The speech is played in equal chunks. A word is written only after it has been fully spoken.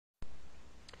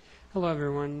Hello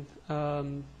everyone,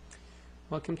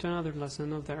 welcome to another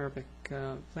lesson of the Arabic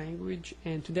language,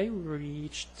 and today we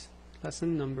reached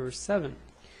lesson number 7.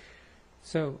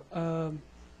 So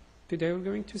today we're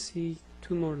going to see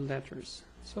two more letters.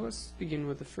 So let's begin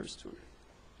with the first one.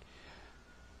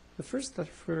 The first letter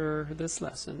for this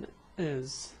lesson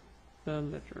is the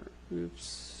letter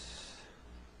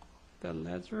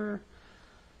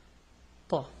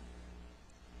Thaa.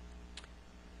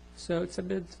 So it's a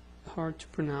bit hard to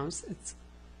pronounce. It's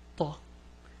Thaa.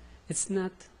 It's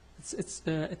not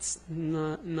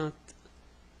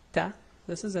Ta.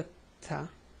 This is a Ta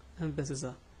and this is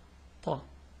a Thaa.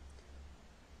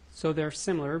 So they're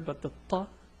similar, but the Ta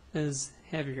is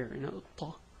heavier,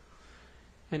 Thaa.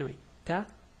 Anyway, Ta,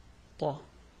 Thaa,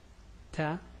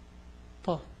 Ta,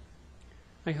 Thaa.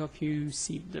 I hope you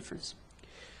see the difference.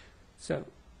 So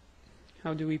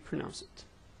how do we pronounce it?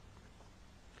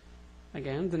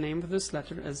 Again, the name of this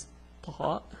letter is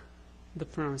Thaa. The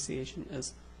pronunciation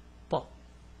is Thaa.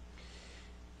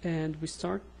 And we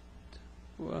start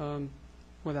with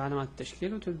علامات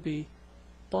التشكيل, it would be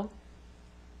Ta,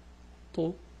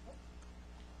 Tu,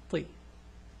 Ti.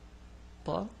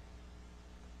 Ta,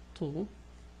 Tu,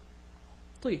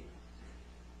 Ti.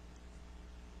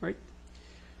 Right?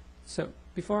 So,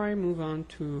 before I move on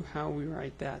to how we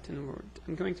write that in a word,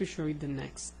 I'm going to show you the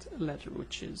next letter,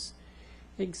 which is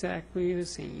exactly the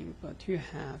same, but you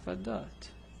have a dot.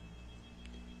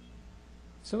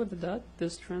 So with the dot,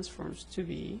 this transforms to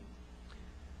be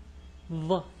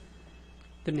Thaa.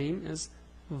 The name is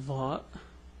Thaa.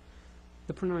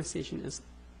 The pronunciation is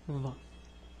Thaa.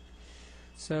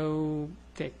 So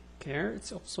take care,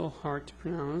 it's also hard to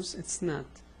pronounce. It's not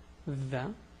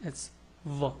Tha, it's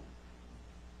Thaa.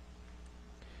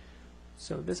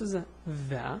 So this is a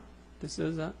Tha, this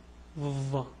is a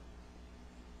Thaa.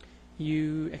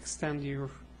 You extend your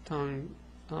tongue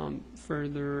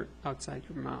further outside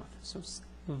your mouth, so it's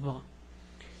Thaa.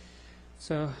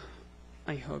 So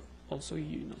I hope also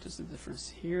you notice the difference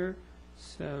here.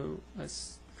 So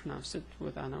let's pronounce it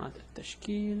with علامات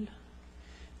التشكيل.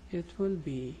 It will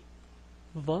be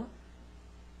Tha,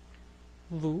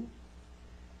 Thu,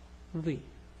 Thi.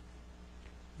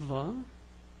 Tha,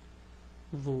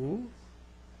 Thu,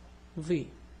 Thi.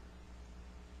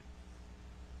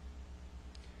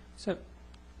 So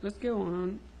let's go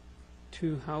on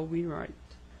to how we write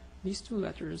these two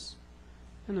letters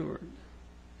in a word.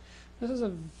 This is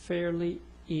a fairly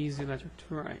easy letter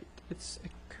to write. It's a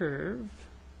curve,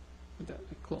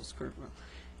 a close curve. Well,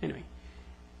 anyway,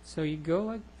 so you go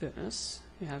like this.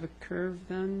 You have a curve,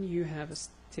 then you have a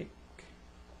stick.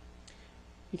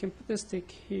 You can put the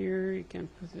stick here. You can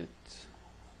put it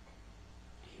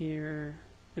here.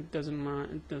 It doesn't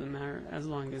matter as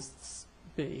long as it's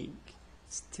big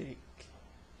stick,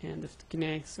 and if it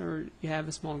connects or you have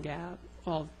a small gap,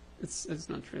 well, it's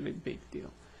not really a big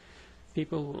deal.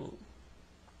 People will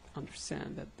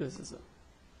understand that this is a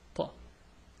Thaa.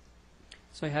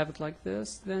 So I have it like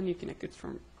this, then you connect it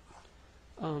from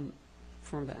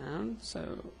the end.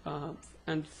 So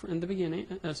and in the beginning,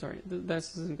 this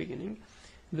is in the beginning.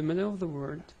 In the middle of the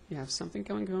word, you have something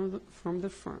coming from the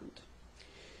front.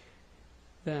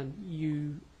 Then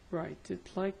you write it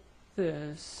like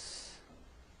this.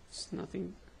 It's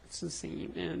nothing, it's the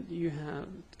same, and you have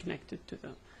it connected to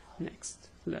the next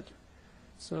letter.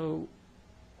 So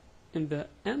in the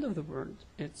end of the word,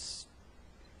 it's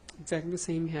exactly the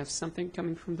same. You have something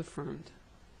coming from the front,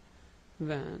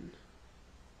 then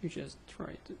you just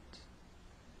write it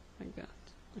like that.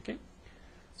 Okay,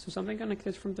 so something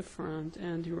connected from the front,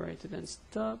 and you write it and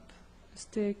stop,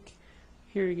 stick.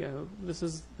 Here you go. This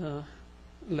is the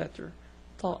letter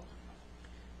Thaa.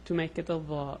 To make it a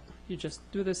Thaa, you just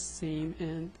do the same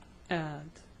and add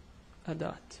a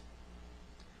dot.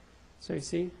 So you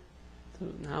see, so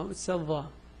now it's a Thaa.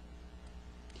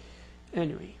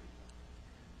 Anyway,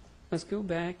 let's go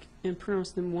back and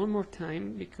pronounce them one more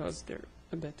time because they're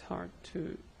a bit hard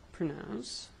to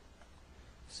pronounce.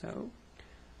 So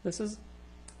this is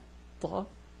Thaa,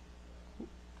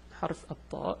 harf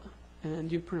at-Thaa,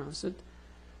 and you pronounce it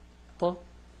Thaa,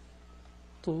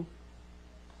 Tu,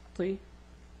 Ti.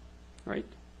 Right?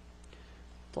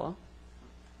 Thaa,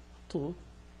 Tu,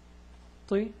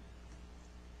 Ti.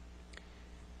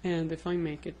 And if I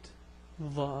make it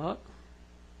Thaa,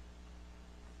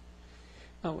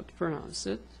 I would pronounce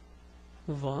it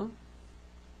Tha,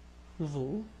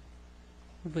 Thu,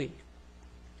 Thi.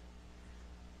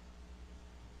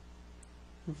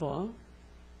 Tha,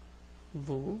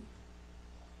 Thu,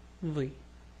 Thi.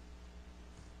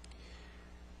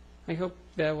 I hope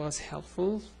that was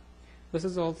helpful. This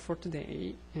is all for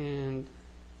today, and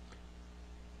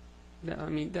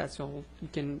that's all. You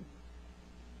can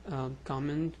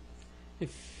comment.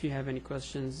 If you have any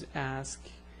questions, ask.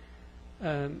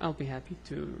 I'll be happy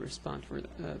to respond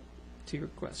to your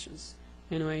questions.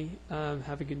 Anyway,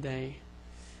 have a good day,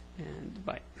 and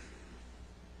bye.